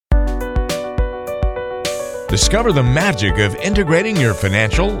Discover the magic of integrating your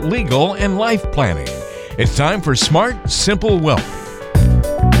financial, legal, and life planning. It's time for Smart, Simple Wealth.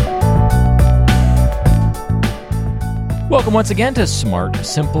 Welcome once again to Smart,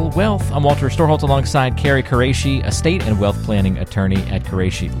 Simple Wealth. I'm Walter Storholt alongside Carrie Qureshi, estate and wealth planning attorney at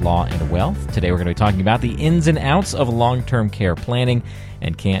Qureshi Law and Wealth. Today we're going to be talking about the ins and outs of long-term care planning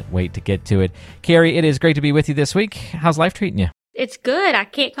and can't wait to get to it. Carrie, it is great to be with you this week. How's life treating you? It's good. I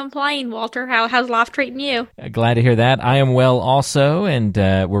can't complain, Walter. How's life treating you? Glad to hear that. I am well also, and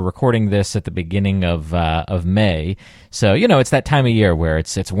we're recording this at the beginning of May. So, it's that time of year where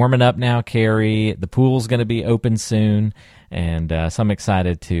it's warming up now, Carrie. The pool's going to be open soon, and so I'm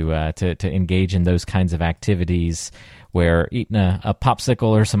excited to engage in those kinds of activities where eating a popsicle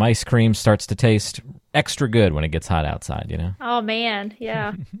or some ice cream starts to taste extra good when it gets hot outside, Oh, man,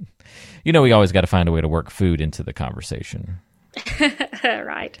 yeah. We always got to find a way to work food into the conversation.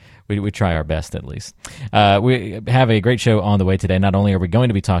 Right. We try our best, at least. We have a great show on the way today. Not only are we going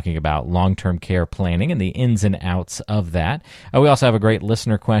to be talking about long-term care planning and the ins and outs of that, we also have a great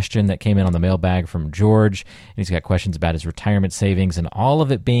listener question that came in on the mailbag from George. And he's got questions about his retirement savings and all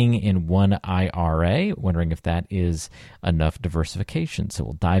of it being in one IRA, wondering if that is enough diversification. So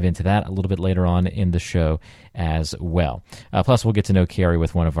we'll dive into that a little bit later on in the show as well. Plus, we'll get to know Carrie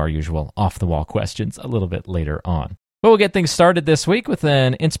with one of our usual off-the-wall questions a little bit later on. But we'll get things started this week with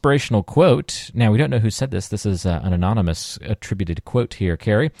an inspirational quote. Now, we don't know who said this. This is an anonymous attributed quote here,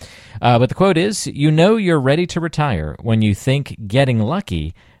 Carrie. But the quote is, you're ready to retire when you think getting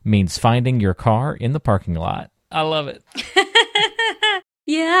lucky means finding your car in the parking lot. I love it.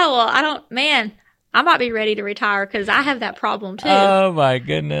 Yeah, well, I might be ready to retire because I have that problem too. Oh my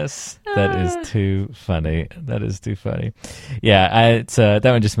goodness. That is too funny. That is too funny. Yeah, that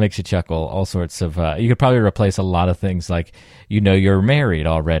one just makes you chuckle. All sorts of, you could probably replace a lot of things like, you're married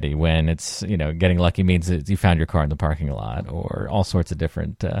already when it's, getting lucky means that you found your car in the parking lot or all sorts of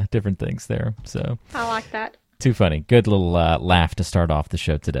different things there. So I like that. Too funny. Good little laugh to start off the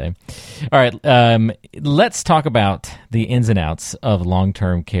show today. All right, let's talk about the ins and outs of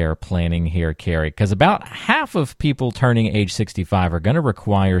long-term care planning here, Carrie, because about half of people turning age 65 are going to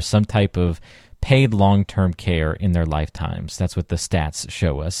require some type of paid long-term care in their lifetimes. That's what the stats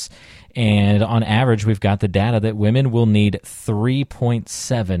show us. And on average, we've got the data that women will need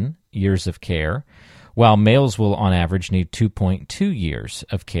 3.7 years of care, while males will, on average, need 2.2 years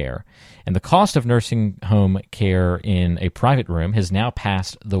of care. And the cost of nursing home care in a private room has now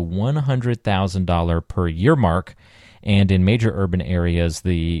passed the $100,000 per year mark, and in major urban areas,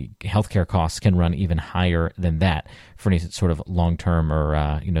 the healthcare costs can run even higher than that for any sort of long-term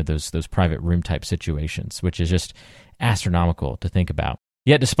or those private room-type situations, which is just astronomical to think about.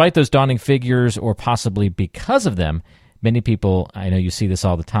 Yet, despite those daunting figures, or possibly because of them, many people, I know you see this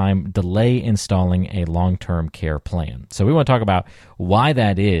all the time, delay installing a long-term care plan. So we want to talk about why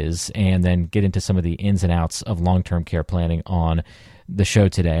that is and then get into some of the ins and outs of long-term care planning on the show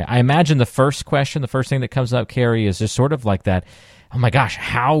today. I imagine the first thing that comes up, Carrie, is just sort of like that, oh my gosh,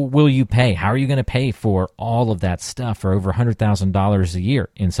 how will you pay? How are you going to pay for all of that stuff for over $100,000 a year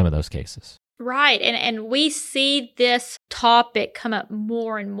in some of those cases? Right. And we see this topic come up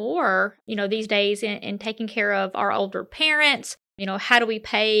more and more, these days in taking care of our older parents. How do we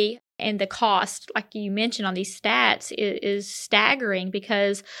pay? And the cost, like you mentioned on these stats, is staggering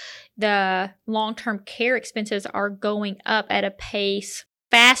because the long-term care expenses are going up at a pace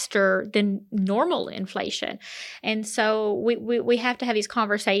faster than normal inflation. And so we have to have these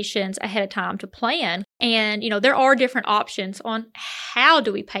conversations ahead of time to plan. And, there are different options on how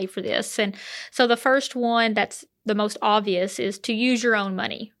do we pay for this. And so the first one that's the most obvious is to use your own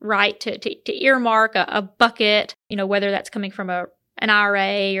money, right? To earmark a bucket, whether that's coming from an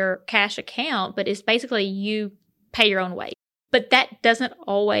IRA or cash account, but it's basically you pay your own way. But that doesn't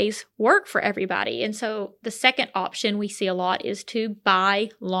always work for everybody. And so the second option we see a lot is to buy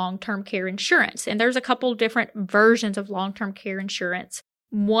long-term care insurance. And there's a couple different versions of long-term care insurance.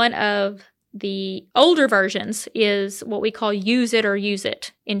 One of the older versions is what we call use it or use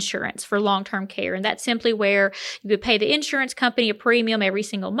it insurance for long-term care. And that's simply where you would pay the insurance company a premium every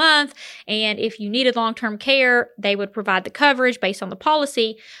single month. And if you needed long-term care, they would provide the coverage based on the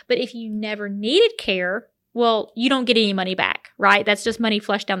policy. But if you never needed care, well, you don't get any money back, right? That's just money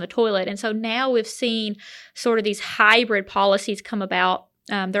flushed down the toilet. And so now we've seen sort of these hybrid policies come about.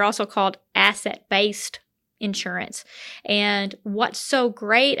 They're also called asset-based insurance. And what's so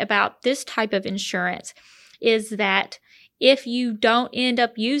great about this type of insurance is that if you don't end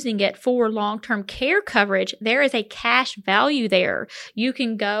up using it for long-term care coverage, there is a cash value there. You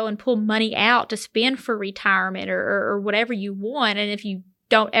can go and pull money out to spend for retirement or whatever you want. And if you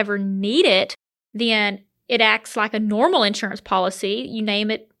don't ever need it, then it acts like a normal insurance policy. You name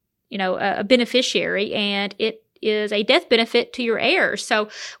it, a beneficiary, and it is a death benefit to your heirs. So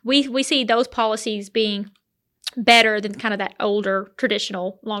we see those policies being better than kind of that older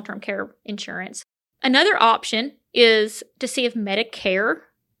traditional long-term care insurance. Another option is to see if Medicare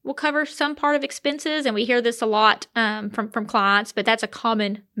will cover some part of expenses. And we hear this a lot from clients, but that's a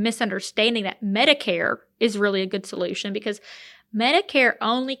common misunderstanding that Medicare is really a good solution, because Medicare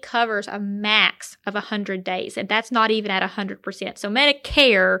only covers a max of 100 days, and that's not even at 100%. So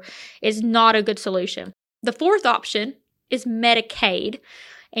Medicare is not a good solution. The fourth option is Medicaid.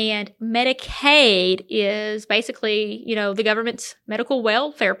 And Medicaid is basically, the government's medical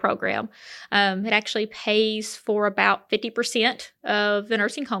welfare program. It actually pays for about 50% of the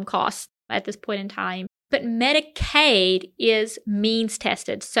nursing home costs at this point in time. But Medicaid is means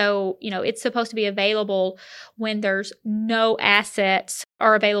tested. So, it's supposed to be available when there's no assets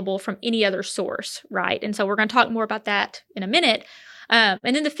are available from any other source, right? And so we're going to talk more about that in a minute. And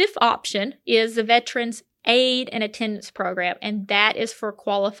then the fifth option is the Veterans Aid and Attendance Program, and that is for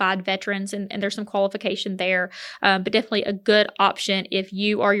qualified veterans, and there's some qualification there, but definitely a good option if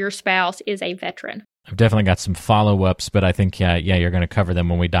you or your spouse is a veteran. I've definitely got some follow-ups, but I think, you're going to cover them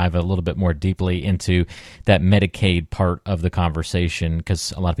when we dive a little bit more deeply into that Medicaid part of the conversation,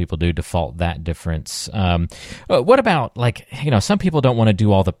 because a lot of people do default that difference. What about, some people don't want to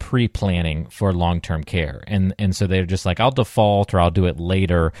do all the pre-planning for long-term care, and so they're just like, I'll default or I'll do it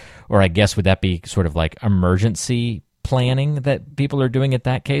later, or I guess would that be sort of like emergency planning that people are doing at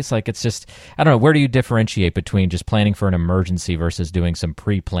that case? Like, it's just, I don't know, where do you differentiate between just planning for an emergency versus doing some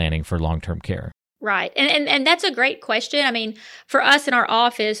pre-planning for long-term care? Right. And that's a great question. I mean, for us in our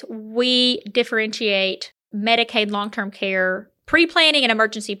office, we differentiate Medicaid long-term care pre-planning and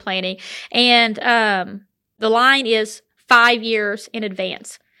emergency planning. And the line is 5 years in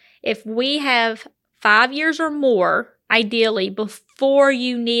advance. If we have 5 years or more, ideally, before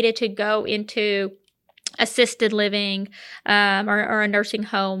you needed to go into assisted living or a nursing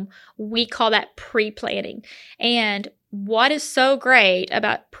home, we call that pre-planning. And what is so great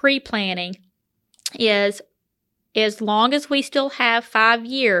about pre-planning is as long as we still have 5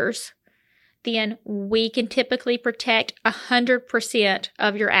 years, then we can typically protect 100%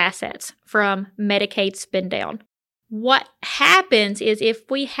 of your assets from Medicaid spend down. What happens is if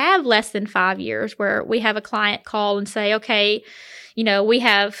we have less than 5 years, where we have a client call and say, okay, we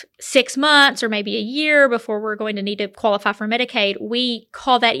have 6 months or maybe a year before we're going to need to qualify for Medicaid, we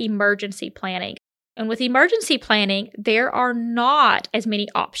call that emergency planning. And with emergency planning, there are not as many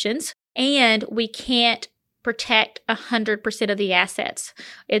options, and we can't protect 100% of the assets.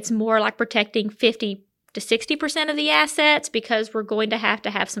 It's more like protecting 50 to 60% of the assets, because we're going to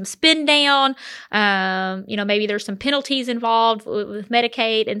have some spend down. Maybe there's some penalties involved with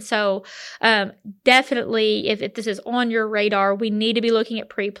Medicaid. And so definitely, if this is on your radar, we need to be looking at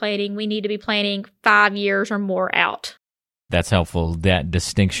pre-planning. We need to be planning 5 years or more out. That's helpful, that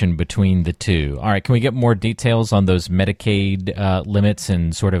distinction between the two. All right, can we get more details on those Medicaid limits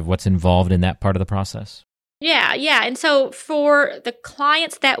and sort of what's involved in that part of the process? Yeah. And so for the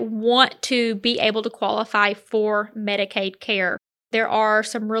clients that want to be able to qualify for Medicaid care, there are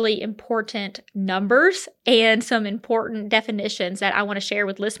some really important numbers and some important definitions that I want to share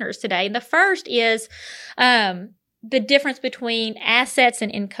with listeners today. And the first is the difference between assets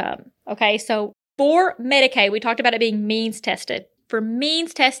and income. Okay, so for Medicaid, we talked about it being means tested. For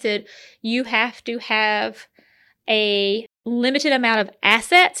means tested, you have to have a limited amount of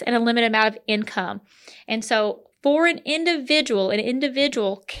assets and a limited amount of income. And so for an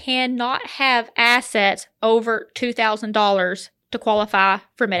individual cannot have assets over $2,000 to qualify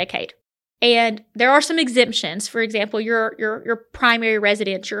for Medicaid. And there are some exemptions. For example, your primary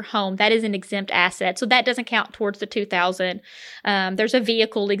residence, your home, that is an exempt asset. So that doesn't count towards the $2,000. There's a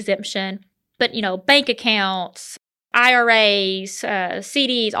vehicle exemption. But, bank accounts, IRAs,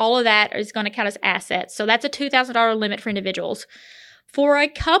 CDs, all of that is going to count as assets. So that's a $2,000 limit for individuals. For a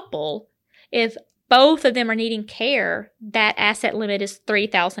couple, if both of them are needing care, that asset limit is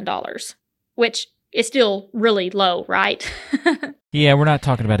 $3,000, which is still really low, right? Yeah, we're not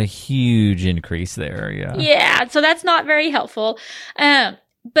talking about a huge increase there. Yeah, so that's not very helpful.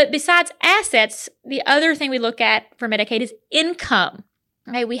 But besides assets, the other thing we look at for Medicaid is income.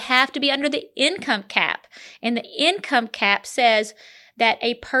 Okay, we have to be under the income cap. And the income cap says that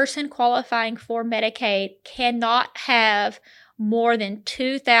a person qualifying for Medicaid cannot have more than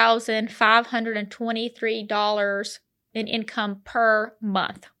 $2,523 in income per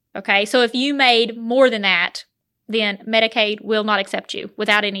month. Okay, so if you made more than that, then Medicaid will not accept you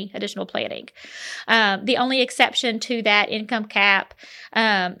without any additional planning. The only exception to that income cap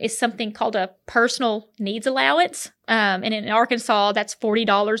is something called a personal needs allowance. And in Arkansas, that's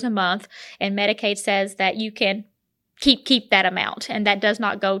 $40 a month. And Medicaid says that you can keep that amount, and that does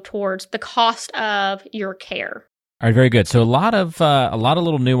not go towards the cost of your care. All right, very good. So a lot of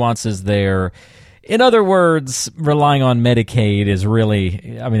little nuances there. In other words, relying on Medicaid is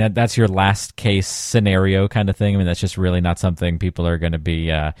really, I mean, that's your last case scenario kind of thing. I mean, that's just really not something people are going to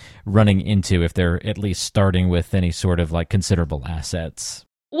be running into if they're at least starting with any sort of like considerable assets.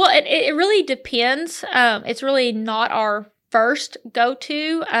 Well, it really depends. It's really not our first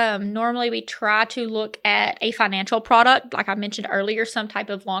go-to. Normally we try to look at a financial product, like I mentioned earlier, some type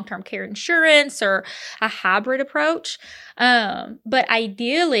of long-term care insurance or a hybrid approach. But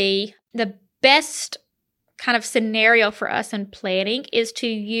ideally, the best kind of scenario for us in planning is to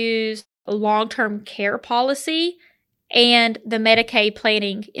use a long-term care policy and the Medicaid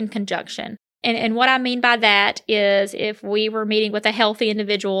planning in conjunction. And what I mean by that is if we were meeting with a healthy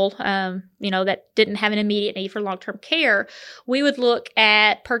individual, that didn't have an immediate need for long-term care, we would look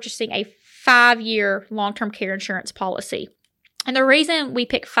at purchasing a 5-year long-term care insurance policy. And the reason we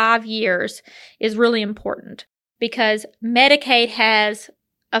pick 5 years is really important because Medicaid has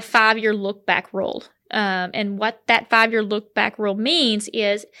a 5-year look-back rule. And what that 5-year look-back rule means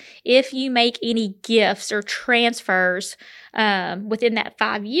is if you make any gifts or transfers within that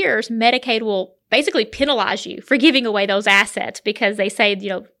 5 years, Medicaid will basically penalize you for giving away those assets because they say,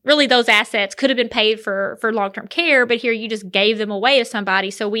 really those assets could have been paid for long-term care, but here you just gave them away to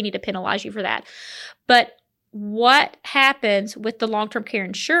somebody, so we need to penalize you for that. But what happens with the long-term care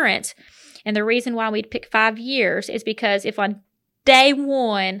insurance, and the reason why we'd pick 5 years is because if on day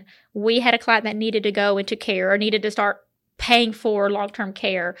one, we had a client that needed to go into care or needed to start paying for long-term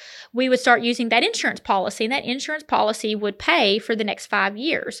care, we would start using that insurance policy, and that insurance policy would pay for the next 5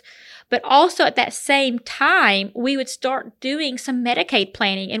 years. But also at that same time, we would start doing some Medicaid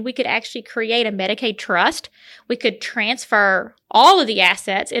planning, and we could actually create a Medicaid trust. We could transfer all of the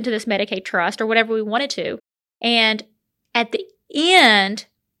assets into this Medicaid trust or whatever we wanted to. And at the end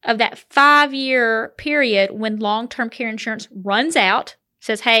of that 5-year period, when long-term care insurance runs out,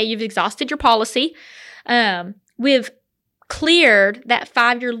 says, hey, you've exhausted your policy, we've cleared that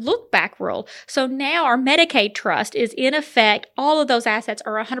 5-year look-back rule. So now our Medicaid trust is in effect, all of those assets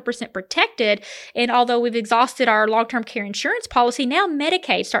are 100% protected. And although we've exhausted our long-term care insurance policy, now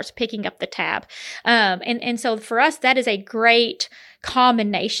Medicaid starts picking up the tab. And so for us, that is a great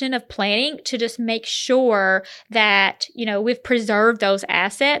combination of planning to just make sure that, we've preserved those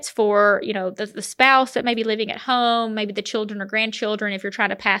assets for, the spouse that may be living at home, maybe the children or grandchildren, if you're trying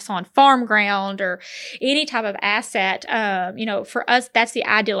to pass on farm ground or any type of asset. For us, that's the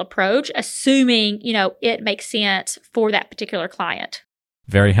ideal approach, assuming, it makes sense for that particular client.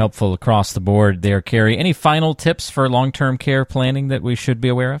 Very helpful across the board there, Carrie. Any final tips for long-term care planning that we should be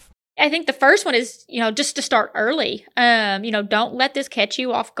aware of? I think the first one is, just to start early. Don't let this catch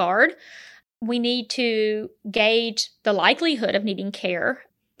you off guard. We need to gauge the likelihood of needing care.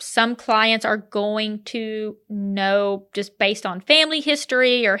 Some clients are going to know just based on family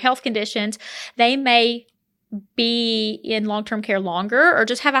history or health conditions, they may be in long-term care longer or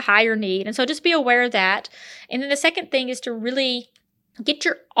just have a higher need. And so just be aware of that. And then the second thing is to really get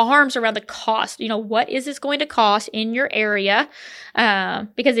your arms around the cost. What is this going to cost in your area?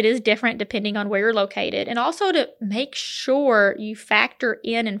 Because it is different depending on where you're located. And also to make sure you factor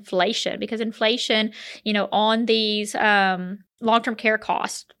in inflation, because inflation, on these long-term care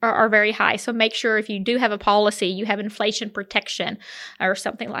costs are very high. So make sure if you do have a policy, you have inflation protection or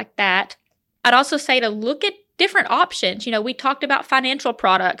something like that. I'd also say to look at different options. We talked about financial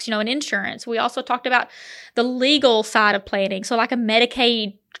products, and insurance. We also talked about the legal side of planning. So like a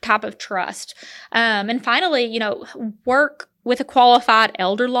Medicaid type of trust. And finally, work with a qualified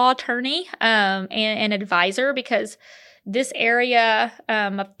elder law attorney and advisor, because this area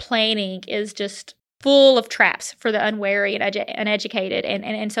of planning is just full of traps for the unwary and uneducated.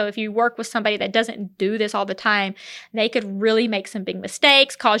 And so if you work with somebody that doesn't do this all the time, they could really make some big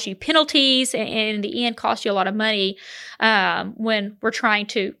mistakes, cause you penalties, and in the end cost you a lot of money when we're trying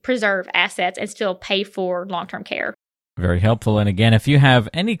to preserve assets and still pay for long-term care. Very helpful. And again, if you have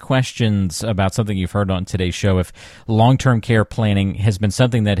any questions about something you've heard on today's show, if long-term care planning has been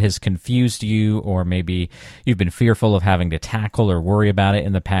something that has confused you, or maybe you've been fearful of having to tackle or worry about it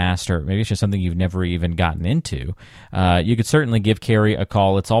in the past, or maybe it's just something you've never even gotten into, you could certainly give Carrie a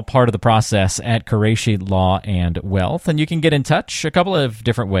call. It's all part of the process at Qureshi Law and Wealth. And you can get in touch a couple of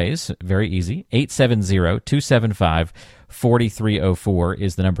different ways. Very easy. 870-275 870-275-4304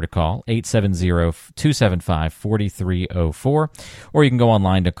 is the number to call, 870-275-4304, or you can go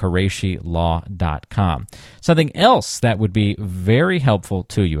online to QureshiLaw.com. Something else that would be very helpful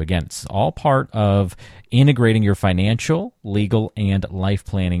to you, again, it's all part of integrating your financial, legal, and life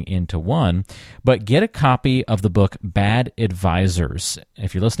planning into one, but get a copy of the book Bad Advisors.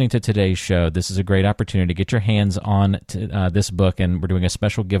 If you're listening to today's show, this is a great opportunity to get your hands on this book, and we're doing a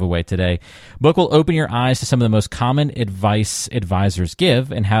special giveaway today. Book will open your eyes to some of the most common advice advisors give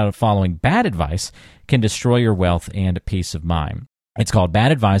and how following bad advice can destroy your wealth and peace of mind. It's called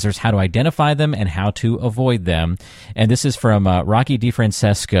Bad Advisors, How to Identify Them and How to Avoid Them. And this is from Rocky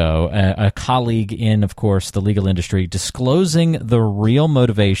DeFrancesco, a colleague in, of course, the legal industry, disclosing the real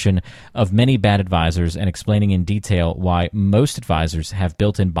motivation of many bad advisors and explaining in detail why most advisors have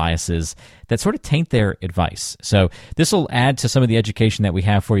built-in biases that sort of taint their advice. So this will add to some of the education that we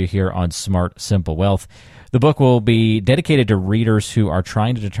have for you here on Smart Simple Wealth. The book will be dedicated to readers who are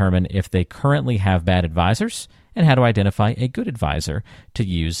trying to determine if they currently have bad advisors and how to identify a good advisor to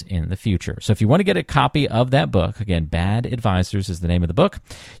use in the future. So if you want to get a copy of that book, again, Bad Advisors is the name of the book,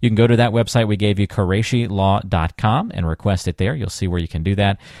 you can go to that website we gave you, QureshiLaw.com, and request it there. You'll see where you can do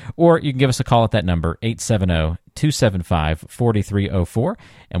that. Or you can give us a call at that number, 870-275-4304,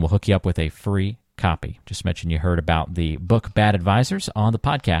 and we'll hook you up with a free copy. Just mention you heard about the book Bad Advisors on the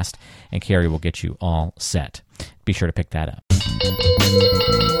podcast, and Carrie will get you all set. Be sure to pick that up.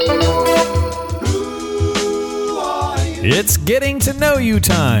 It's getting to know you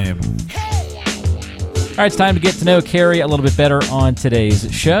time. All right, it's time to get to know Carrie a little bit better on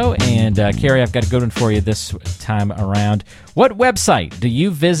today's show. And Carrie, I've got a good one for you this time around. What website do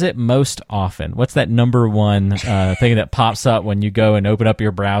you visit most often? What's that number one thing that pops up when you go and open up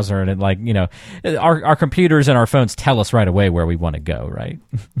your browser and it, like, you know, our computers and our phones tell us right away where we want to go, right?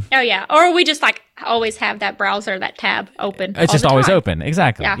 Oh, yeah. Or we just like always have that browser, that tab open. It's just always time. open.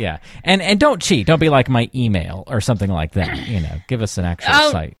 Exactly. Yeah. And don't cheat. Don't be like my email or something like that. You know, give us an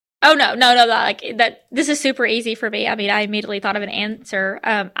actual site. Oh, no, like that. This is super easy for me. I mean, I immediately thought of an answer.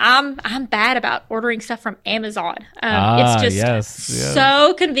 I'm bad about ordering stuff from Amazon. It's just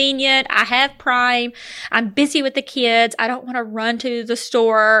so convenient. I have Prime. I'm busy with the kids. I don't want to run to the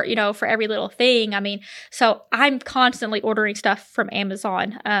store, you know, for every little thing. I mean, so I'm constantly ordering stuff from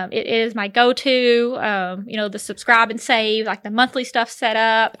Amazon. It is my go-to, you know, the subscribe and save, like the monthly stuff set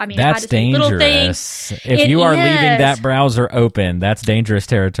up. I mean, that's I just dangerous. Little things. If you are leaving that browser open, that's dangerous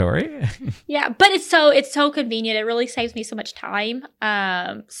territory. Yeah, but it's so convenient. It really saves me so much time.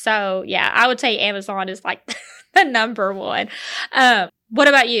 So yeah, I would say Amazon is like the number one. What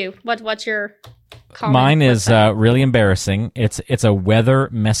about you? What's your common Mine is really embarrassing. It's a weather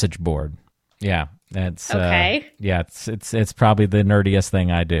message board. Yeah. That's okay. It's probably the nerdiest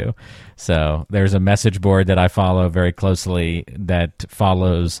thing I do. So there's a message board that I follow very closely that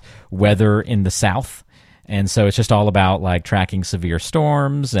follows weather in the South. And so it's just all about like tracking severe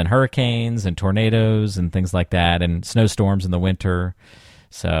storms and hurricanes and tornadoes and things like that, and snowstorms in the winter.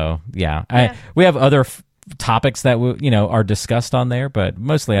 So yeah. We have other topics that are discussed on there, but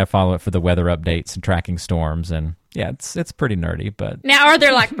mostly I follow it for the weather updates and tracking storms. And yeah, it's pretty nerdy. But now, are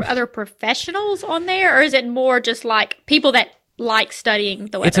there like other professionals on there, or is it more just like people that like studying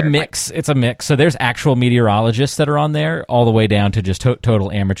the weather? It's a mix. It's a mix. So there's actual meteorologists that are on there, all the way down to just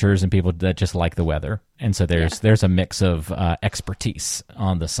total amateurs and people that just like the weather. And so there's a mix of expertise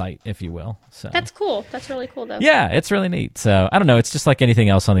on the site, if you will. So that's cool. That's really cool, though. Yeah, it's really neat. So I don't know. It's just like anything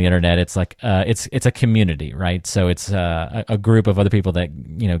else on the internet. It's like it's a community, right? So it's a group of other people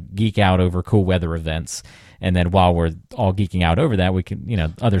that geek out over cool weather events. And then while we're all geeking out over that, we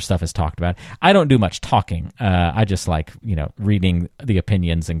can, other stuff is talked about. I don't do much talking. I just like, reading the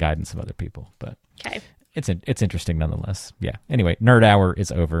opinions and guidance of other people. But okay. It's interesting nonetheless. Yeah. Anyway, Nerd Hour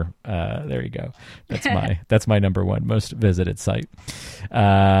is over. There you go. That's my number one most visited site.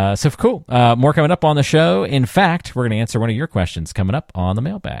 So cool. More coming up on the show. In fact, we're going to answer one of your questions coming up on the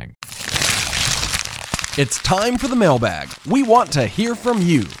mailbag. It's time for the mailbag. We want to hear from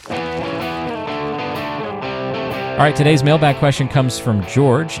you. All right, today's mailbag question comes from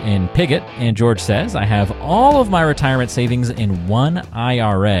George in Piggott, and George says, I have all of my retirement savings in one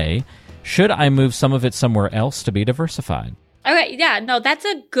IRA. Should I move some of it somewhere else to be diversified? Okay, yeah, no, that's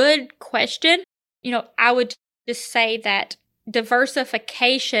a good question. I would just say that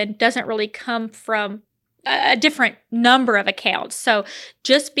diversification doesn't really come from a different number of accounts. So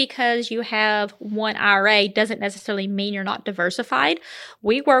just because you have one IRA doesn't necessarily mean you're not diversified.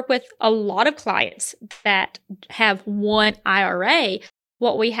 We work with a lot of clients that have one IRA,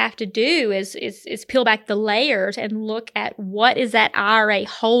 what we have to do is peel back the layers and look at what is that IRA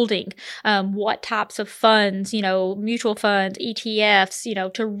holding, what types of funds, mutual funds,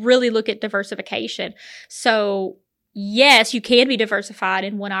 ETFs, to really look at diversification. So yes, you can be diversified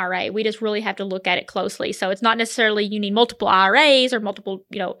in one IRA. We just really have to look at it closely. So it's not necessarily you need multiple IRAs or multiple,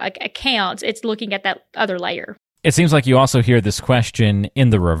 accounts. It's looking at that other layer. It seems like you also hear this question in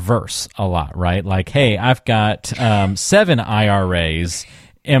the reverse a lot, right? Like, hey, I've got 7 IRAs.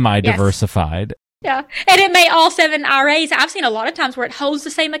 Am I diversified? Yeah. And it may all 7 IRAs. I've seen a lot of times where it holds the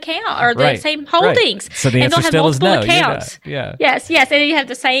same account or the same holdings. Right. So the answer still is no. Accounts. Yeah. Yes. And you have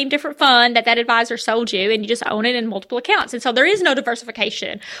the same different fund that advisor sold you, and you just own it in multiple accounts. And so there is no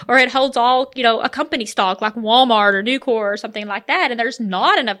diversification, or it holds all, a company stock like Walmart or Nucor or something like that. And there's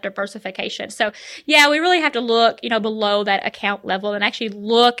not enough diversification. So yeah, we really have to look, below that account level and actually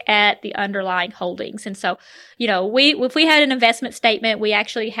look at the underlying holdings. And so, if we had an investment statement, we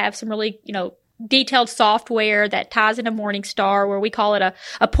actually have some really, detailed software that ties into Morningstar, where we call it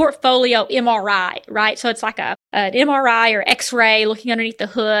a portfolio MRI, right? So it's like an MRI or X-ray looking underneath the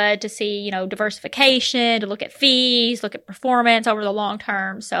hood to see, diversification, to look at fees, look at performance over the long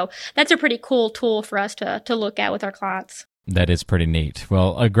term. So that's a pretty cool tool for us to look at with our clients. That is pretty neat.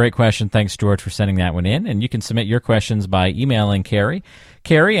 Well, a great question. Thanks, George, for sending that one in. And you can submit your questions by emailing Carrie.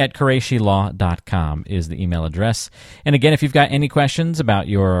 Carrie at QureshiLaw.com is the email address. And again, if you've got any questions about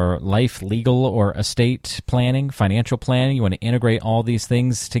your life, legal, or estate planning, financial planning, you want to integrate all these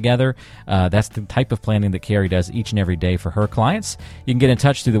things together, that's the type of planning that Carrie does each and every day for her clients. You can get in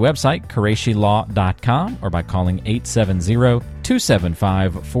touch through the website, QureshiLaw.com, or by calling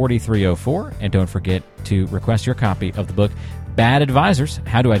 870-275-4304. And don't forget to request your copy of the book, Bad Advisors,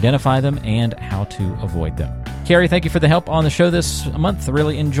 How to Identify Them and How to Avoid Them. Carrie, thank you for the help on the show this month.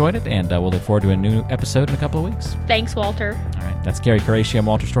 Really enjoyed it, and we'll look forward to a new episode in a couple of weeks. Thanks, Walter. All right, that's Carrie Qureshi. I'm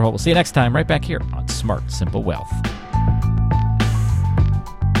Walter Storholt. We'll see you next time right back here on Smart Simple Wealth.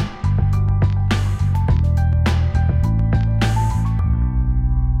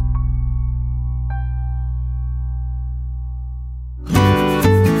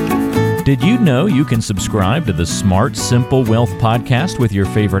 Did you know you can subscribe to the Smart Simple Wealth podcast with your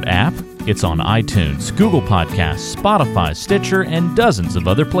favorite app? It's on iTunes, Google Podcasts, Spotify, Stitcher, and dozens of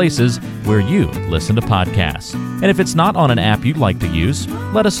other places where you listen to podcasts. And if it's not on an app you'd like to use,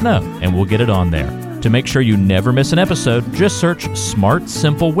 let us know and we'll get it on there. To make sure you never miss an episode, just search Smart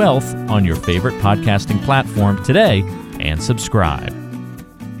Simple Wealth on your favorite podcasting platform today and subscribe.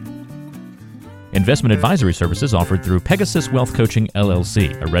 Investment advisory services offered through Pegasus Wealth Coaching,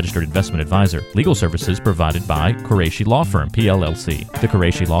 LLC, a registered investment advisor. Legal services provided by Qureshi Law Firm, PLLC. The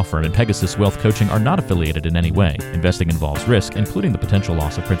Qureshi Law Firm and Pegasus Wealth Coaching are not affiliated in any way. Investing involves risk, including the potential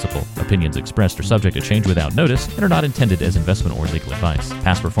loss of principal. Opinions expressed are subject to change without notice and are not intended as investment or legal advice.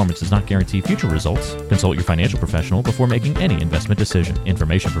 Past performance does not guarantee future results. Consult your financial professional before making any investment decision.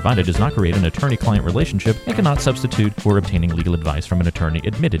 Information provided does not create an attorney-client relationship and cannot substitute for obtaining legal advice from an attorney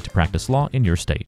admitted to practice law in your state.